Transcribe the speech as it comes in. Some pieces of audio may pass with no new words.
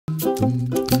It's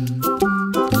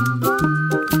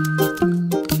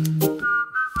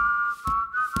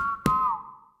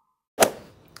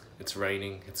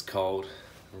raining, it's cold.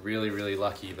 Really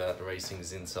lucky that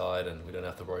racing's inside and we don't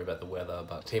have to worry about the weather,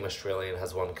 but Team Australian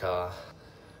has one car.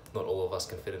 Not all of us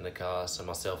can fit in the car, so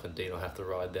myself and Dino have to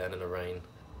ride down in the rain.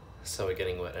 So we're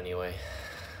getting wet anyway.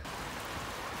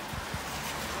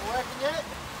 Not working yet?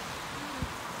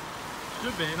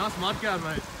 Should be, nice mudguard,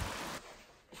 mate.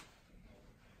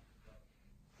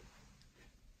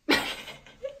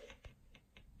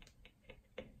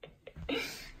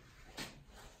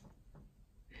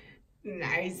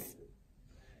 Nice.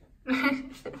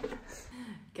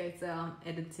 Okay, so I'm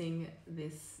editing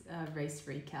this race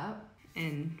recap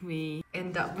and we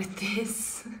end up with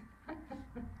this.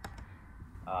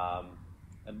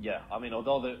 And yeah, I mean,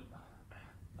 although the...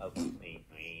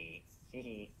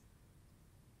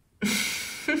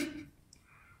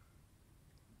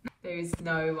 There is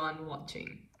no one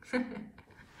watching.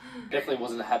 Definitely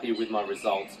wasn't happy with my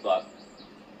results, but...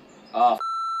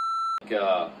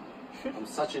 I'm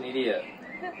such an idiot.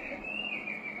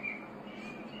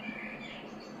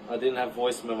 I didn't have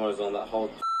voice memos on that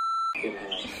whole thing.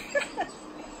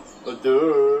 But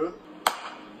duh.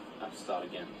 I have to start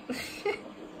again.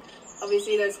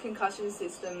 Obviously those concussion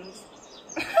systems.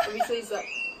 Obviously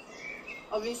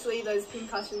those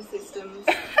concussion systems.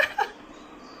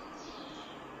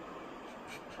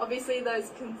 Obviously those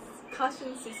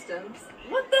concussion systems.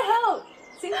 What the hell?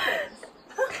 Symptoms.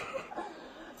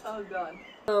 Oh god.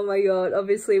 Oh my god,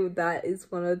 obviously that is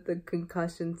one of the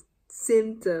concussion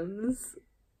symptoms.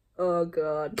 Oh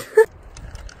god.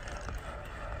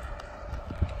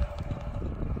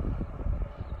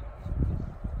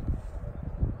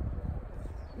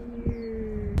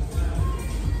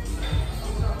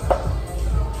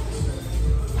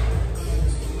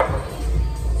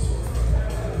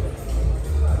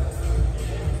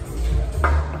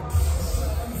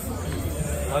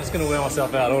 I'm just gonna wear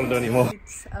myself out, I don't want to do anymore.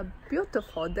 It's a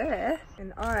beautiful day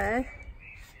and I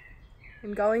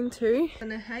am gonna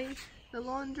hang the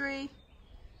laundry.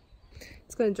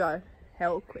 It's gonna dry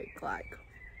hell quick, like.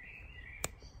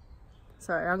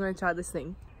 Sorry, I'm gonna try this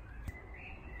thing.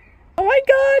 Oh my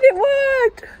god, it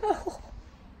worked! Oh,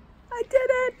 I did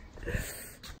it!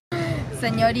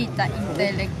 Señorita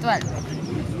intelectual.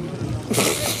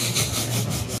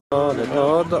 On and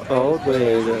on the old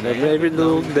way, and every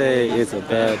little day is a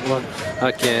bad one.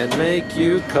 I can't make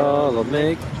you call or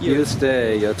make you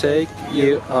stay or take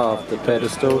you off the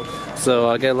pedestal. So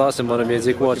I get lost in modern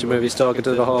music, watching movies, talking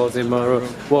to the holes in my room,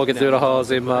 walking through the halls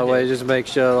in my way, just make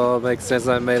sure it all makes sense.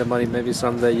 I made of money, maybe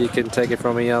someday you can take it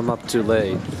from me. I'm up too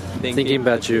late, thinking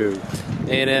about you.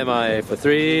 In MIA for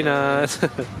 3 nights.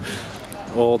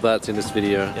 All that's in this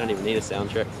video. You don't even need a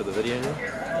soundtrack for the video now.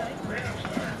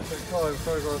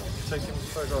 Taking a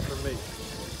photograph of me.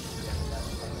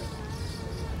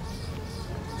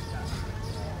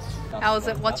 How was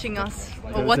it watching us?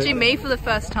 Or watching me for the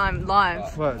first time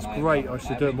live? Well, it's great. I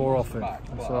should do it more often.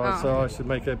 So I should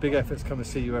make a big effort to come and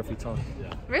see you every time.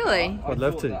 Really? I'd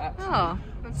love to. Oh,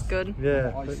 that's good.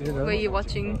 Yeah, but you know. Were you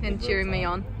watching and cheering me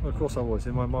on? Well, of course I was,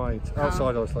 in my mind.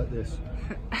 Outside I was like this.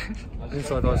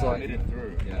 Inside I was like...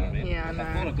 Yeah, I know.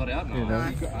 You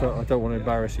know, but I don't want to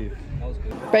embarrass you.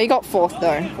 But you got 4th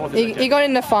though. You got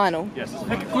in the final. Yes.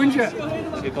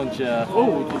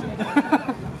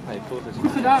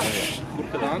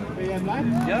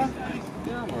 Yeah?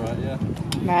 Yeah, I'm alright, yeah.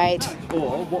 Right.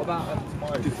 Or what about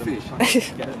the fish?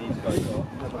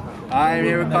 I'm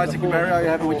here with Classic America. Are you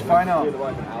happy with your final?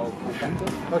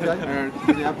 Okay.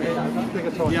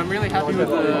 Yeah, I'm really happy with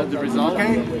the result.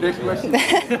 Okay, next question.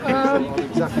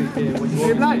 Exactly here. When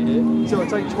you so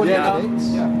it'll take 20 minutes.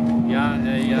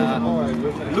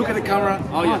 Look at the camera.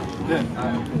 Oh ja.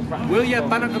 Wil je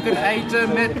pannenkoeken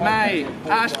eten met mij?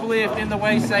 Alsjeblieft in de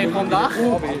wc vandaag.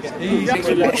 Thanks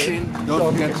for watching.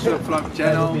 Don't forget to subscribe to the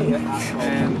channel.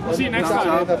 And see you next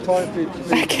time.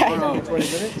 Okay. Maybe 20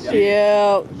 minutes.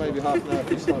 Yeah. Maybe half an hour if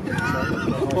you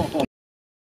start.